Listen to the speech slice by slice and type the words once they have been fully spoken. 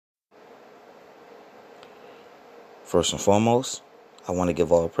First and foremost, I want to give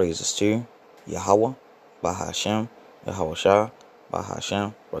all praises to Yahweh, Bahashem, Yahweh Shah,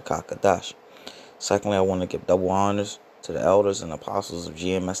 Bahashem, Rakakadash. Secondly, I want to give double honors to the elders and apostles of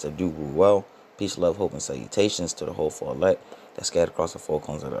GMS that do rule well. Peace, love, hope, and salutations to the whole for elect that scattered across the four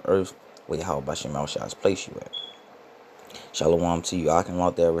corners of the earth, where Yahweh Bashem Shah has placed you at. Shalom to you. I can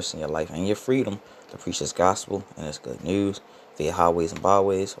out there risking your life and your freedom to preach this gospel and this good news via highways and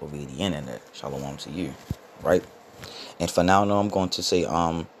byways or via the internet. Shalom to you. Right? And for now, I'm going to say,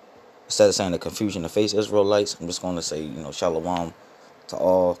 instead of saying the confusion to face Israelites, I'm just going to say, shalom to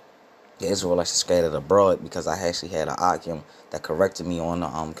all the Israelites scattered abroad, because I actually had an Akim that corrected me on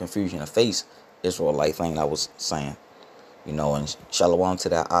the confusion to face Israelite thing I was saying. And shalom to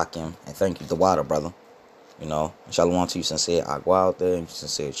that Akim, and thank you, the water brother. Shalom to you sincere Agua out there and you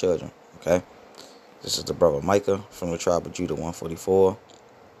sincere children. Okay? This is the brother Micah from the tribe of Judah 144,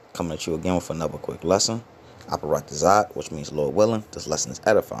 coming at you again with another quick lesson. Aparat Zat, which means Lord willing. This lesson is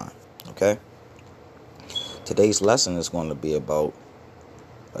edifying. Okay? Today's lesson is going to be about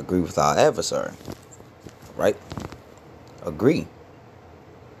agree with our adversary. Right? Agree.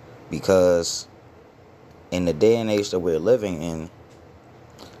 Because in the day and age that we're living in,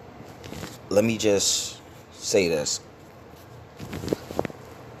 let me just say this.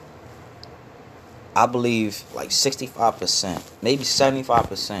 I believe like 65%, maybe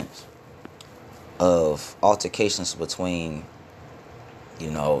 75% of altercations between,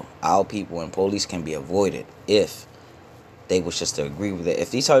 our people and police can be avoided if they was just to agree with it.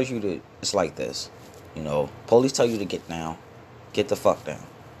 If he tells you to, it's like this, police tell you to get down, get the fuck down.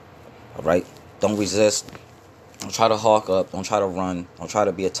 All right? Don't resist. Don't try to hawk up. Don't try to run. Don't try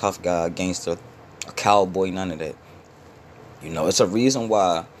to be a tough guy, a gangster, a cowboy, none of that. It's a reason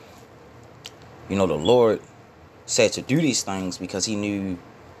why, the Lord said to do these things, because he knew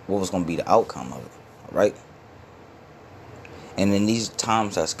what was going to be the outcome of it. All right? And in these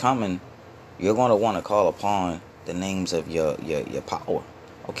times that's coming, you're going to want to call upon the names of your power.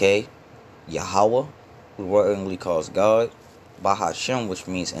 Okay? Yahweh, who wordingly calls God. Bahashem, which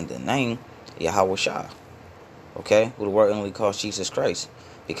means in the name, Yahweh Shah. Okay? Who the wordingly calls Jesus Christ.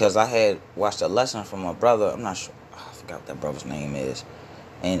 Because I had watched a lesson from a brother, I'm not sure, I forgot what that brother's name is.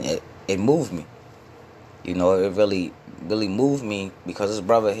 And it moved me. It really moved me, because this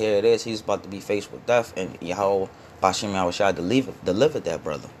brother, here it is, he's about to be faced with death, and Yahweh Bashem Yahweh Shah delivered that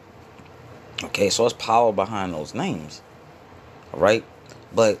brother. Okay, so it's power behind those names. Alright?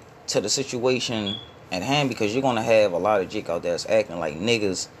 But to the situation at hand, because you're going to have a lot of jig out there that's acting like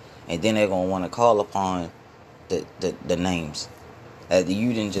niggas, and then they're going to want to call upon the names.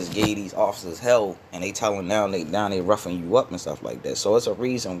 You didn't just gave these officers hell, and they telling they roughing you up and stuff like that. So it's a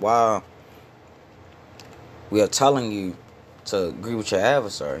reason why we are telling you to agree with your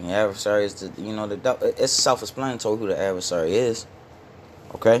adversary. Your adversary is it's self-explanatory who the adversary is.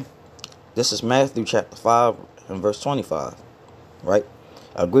 Okay? This is Matthew chapter 5 and verse 25. Right?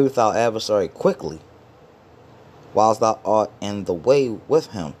 Agree with our adversary quickly, whilst thou art in the way with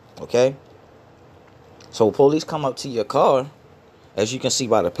him. Okay? So police come up to your car. As you can see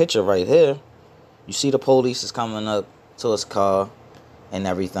by the picture right here, you see the police is coming up to his car and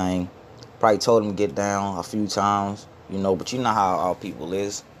everything. Probably told him to get down a few times, but you know how our people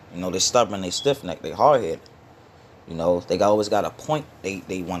is. They're stubborn, they stiff-necked, they hard-headed. They always got a point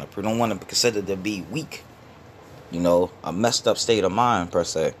they want to, don't want to be considered to be weak. A messed up state of mind, per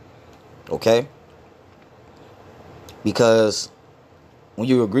se. Okay? Because when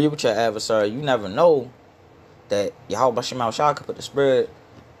you agree with your adversary, you never know that Yahweh Bashem Shah could put the spirit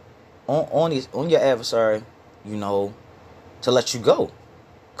on your adversary, to let you go.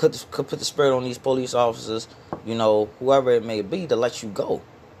 Could put the spirit on these police officers, whoever it may be, to let you go.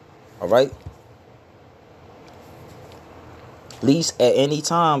 All right? Least at any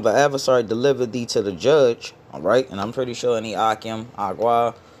time the adversary delivered thee to the judge. All right? And I'm pretty sure any Akim,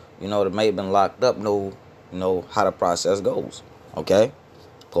 Agua, that may have been locked up know how the process goes. Okay?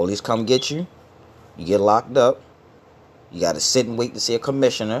 Police come get you. You get locked up. You got to sit and wait to see a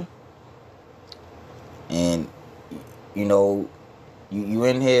commissioner. And, you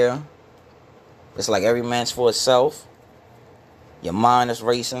in here. It's like every man's for itself. Your mind is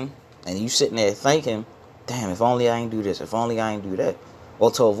racing. And you sitting there thinking, damn, if only I ain't do this. If only I ain't do that.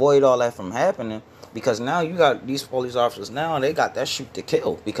 Well, to avoid all that from happening, because now you got these police officers now, and they got that shoot to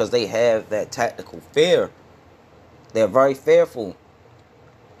kill. Because they have that tactical fear. They're very fearful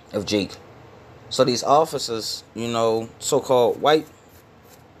of Jake. So these officers, so-called white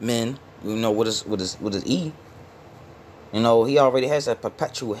men, with his E, he already has that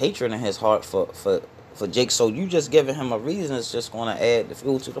perpetual hatred in his heart for Jake. So you just giving him a reason is just going to add the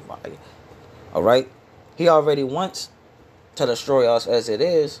fuel to the fire. All right? He already wants to destroy us as it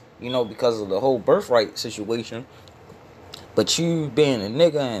is, because of the whole birthright situation. But you being a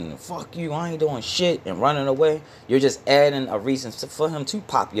nigga and fuck you, I ain't doing shit, and running away, you're just adding a reason for him to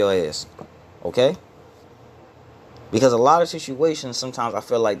pop your ass. Okay? Because a lot of situations, sometimes I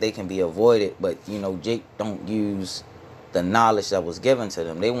feel like they can be avoided, but Jake don't use the knowledge that was given to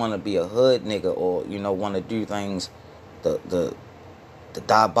them. They want to be a hood nigga, or want to do things the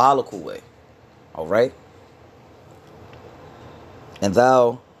diabolical way. All right? And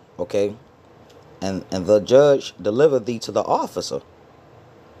thou, okay, and the judge deliver thee to the officer,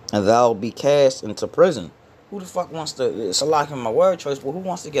 and thou be cast into prison. Who the fuck wants to? It's a lock in my word choice, but who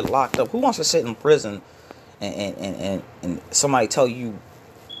wants to get locked up? Who wants to sit in prison and somebody tell you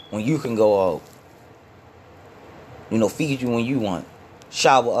when you can go out? Feed you when you want,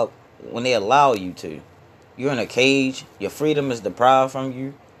 shower up when they allow you to. You're in a cage. Your freedom is deprived from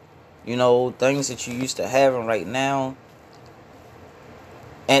you. Things that you used to having right now.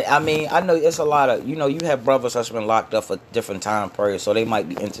 And I mean, I know it's a lot of, you have brothers that's been locked up for different time periods, so they might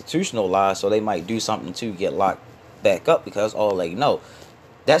be institutionalized, so they might do something to get locked back up because all they know.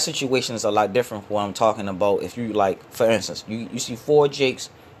 That situation is a lot different from what I'm talking about. If you, like, for instance, you see 4 Jakes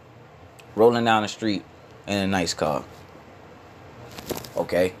rolling down the street in a nice car.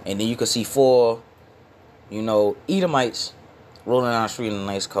 Okay? And then you can see 4, Edomites rolling down the street in a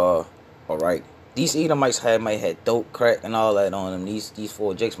nice car. Alright? These Edomites might have dope, crack, and all that on them. These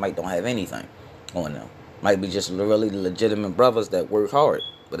 4 Jakes might don't have anything on them. Might be just really legitimate brothers that work hard,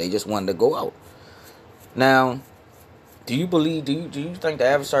 but they just wanted to go out. Now, do you think the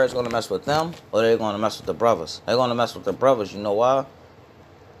adversary is going to mess with them, or they're going to mess with the brothers? They're going to mess with the brothers. You know why?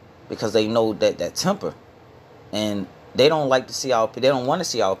 Because they know that temper, and they don't like to see they don't want to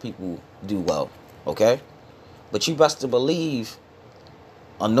see our people do well. Okay, but you best to believe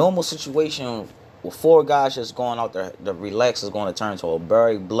a normal situation with 4 guys just going out there to relax is going to turn to a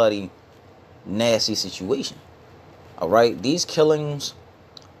very bloody, nasty situation. All right, these killings,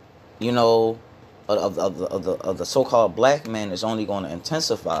 of the so-called black men is only going to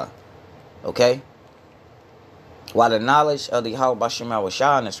intensify. Okay, while the knowledge of the Yahweh Bashim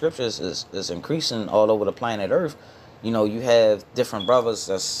Shah in the scriptures is increasing all over the planet Earth, you have different brothers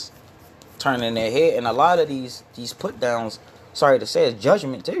that's turning their head, and a lot of these put downs, sorry to say, is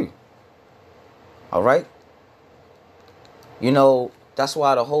judgment too. All right, that's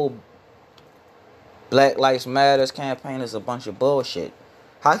why the whole Black Lives Matters campaign is a bunch of bullshit.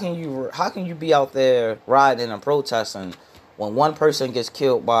 How can you be out there riding and protesting when one person gets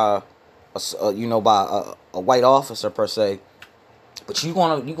killed by a white officer per se, but you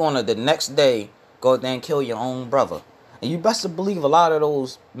gonna the next day go there and kill your own brother? And you best to believe a lot of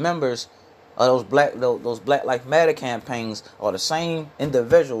those members of those Black Lives Matter campaigns are the same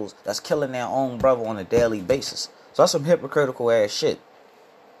individuals that's killing their own brother on a daily basis. So that's some hypocritical ass shit.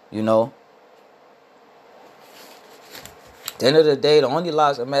 At the end of the day, the only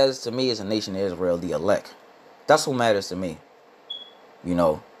lives that matters to me is the nation of Israel, the elect. That's what matters to me.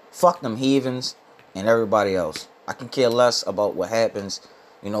 Fuck them heathens and everybody else. I can care less about what happens,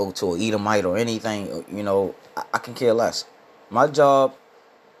 to an Edomite or anything. I can care less. My job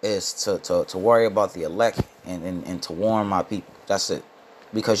is to worry about the elect and to warn my people. That's it.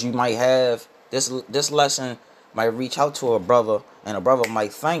 Because you might have this lesson might reach out to a brother, and a brother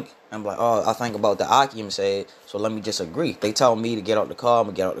might think and be like, oh, I think about the Akim said, so let me just agree. They tell me to get out the car, I'm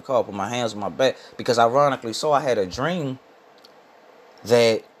gonna get out the car, put my hands on my back. Because ironically, so I had a dream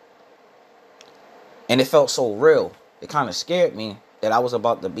that, and it felt so real, it kind of scared me that I was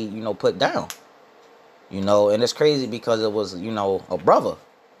about to be, put down. And it's crazy because it was, a brother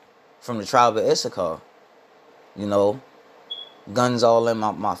from the tribe of Issachar, guns all in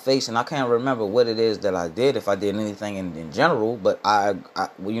my face, and I can't remember what it is that I did, if I did anything in general, but I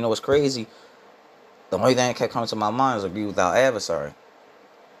what's crazy, the only thing that kept coming to my mind is agree with our adversary.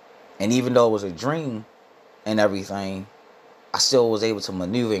 And even though it was a dream and everything, I still was able to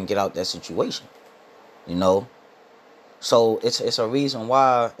maneuver and get out that situation, So it's a reason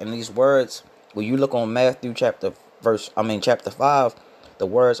why in these words, when you look on Matthew chapter 5, the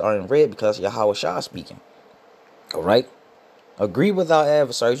words are in red because Yahweh Shah speaking. All right. Agree with our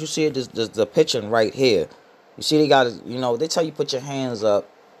adversaries. You see it, the picture right here. You see they got, they tell you put your hands up,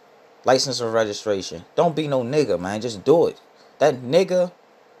 license and registration. Don't be no nigga, man. Just do it. That nigga,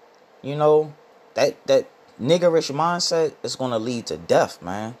 that niggerish mindset is going to lead to death,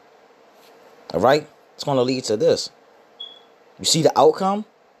 man. All right? It's going to lead to this. You see the outcome?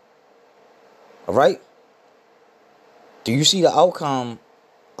 All right? Do you see the outcome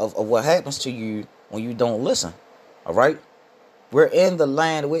of what happens to you when you don't listen? All right? We're in the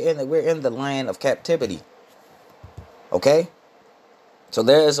land. We're in the land of captivity. Okay. So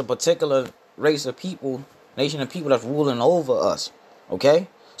there is a particular race of people, nation of people that's ruling over us. Okay.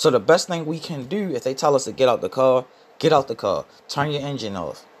 So the best thing we can do, if they tell us to get out the car, get out the car. Turn your engine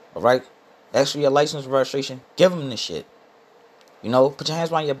off. All right. Ask for your license registration. Give them the shit. You know, put your hands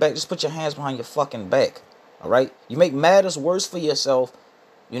behind your back. Just put your hands behind your fucking back. All right. You make matters worse for yourself.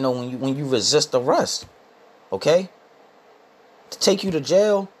 You know, when you resist arrest. Okay. To take you to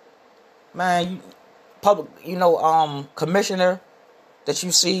jail, man. Commissioner that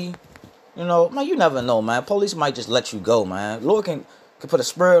you see, man, you never know, man. Police might just let you go, man. Lord can put a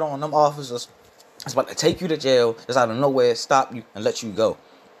spirit on them officers. It's about to take you to jail. It's out of nowhere, stop you and let you go.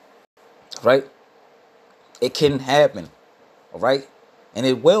 Right? It can happen. All right? And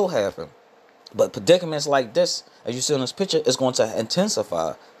it will happen. But predicaments like this, as you see in this picture, is going to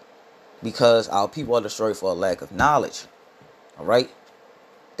intensify because our people are destroyed for a lack of knowledge. All right?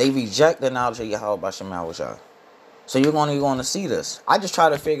 They reject the knowledge of Yahweh Bashem Yahushua. So you're going to see this. I just try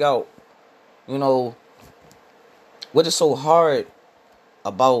to figure out, what is so hard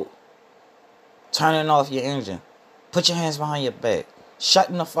about turning off your engine, put your hands behind your back,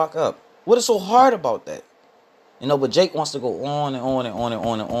 shutting the fuck up. What is so hard about that? But Jake wants to go on and on and on and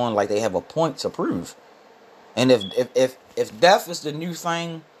on and on like they have a point to prove. And if death is the new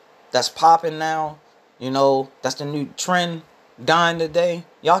thing that's popping now, that's the new trend dying today,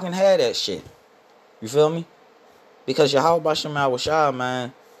 y'all can have that shit. You feel me? Because Yahweh Bashem Yahushua,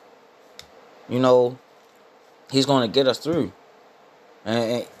 man, he's going to get us through.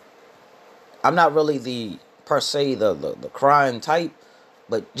 And I'm not really the crying type,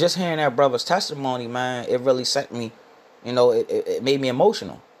 but just hearing that brother's testimony, man, it really set me, it made me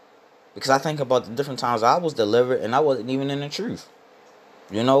emotional. Because I think about the different times I was delivered and I wasn't even in the truth.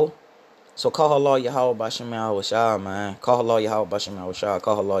 So call Allah Yahweh Bashem Yahushua, man. Call Allah Yahweh Bashem Yahushua.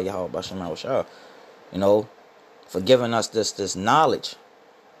 Call Allah Yahweh Bashem Yahushua. For giving us this knowledge.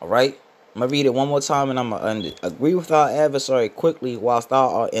 Alright? I'm going to read it one more time and I'm going to end it. Agree with our adversary quickly whilst thou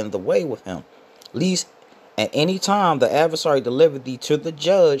art in the way with him. Lest at any time the adversary deliver thee to the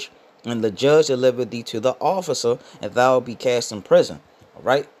judge, and the judge deliver thee to the officer, and thou be cast in prison.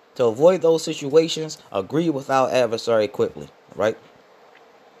 Alright? To avoid those situations, agree with our adversary quickly. Alright?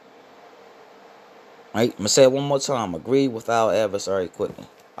 Right? I'm going to say it one more time. Agree with our adversary quickly.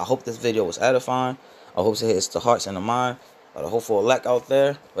 I hope this video was edifying. I hope it hits the hearts and the mind of the hopeful elect out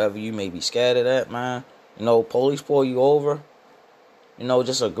there, wherever you may be scattered at, man. Police pull you over.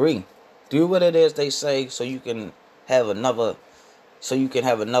 Just agree. Do what it is they say so you can have another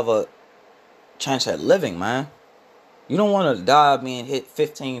chance at living, man. You don't want to die being hit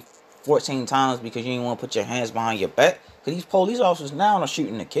 15, 14 times because you didn't want to put your hands behind your back. Because these police officers now are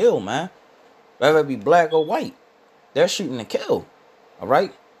shooting to kill, man. Whether it be black or white, they're shooting to kill. All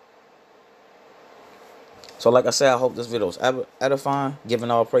right? So like I said, I hope this video was edifying, giving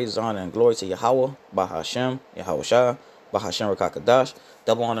all praises, honor, and glory to Yahweh, Bahashem, Yahweh Shah, Bahashem Rakakadash.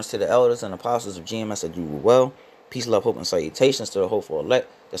 Double honors to the elders and apostles of GMS that do well. Peace, love, hope, and salutations to the hopeful elect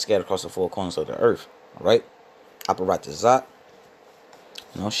that scattered across the four corners of the earth. All right? Aparat Zat.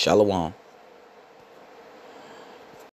 Shalom.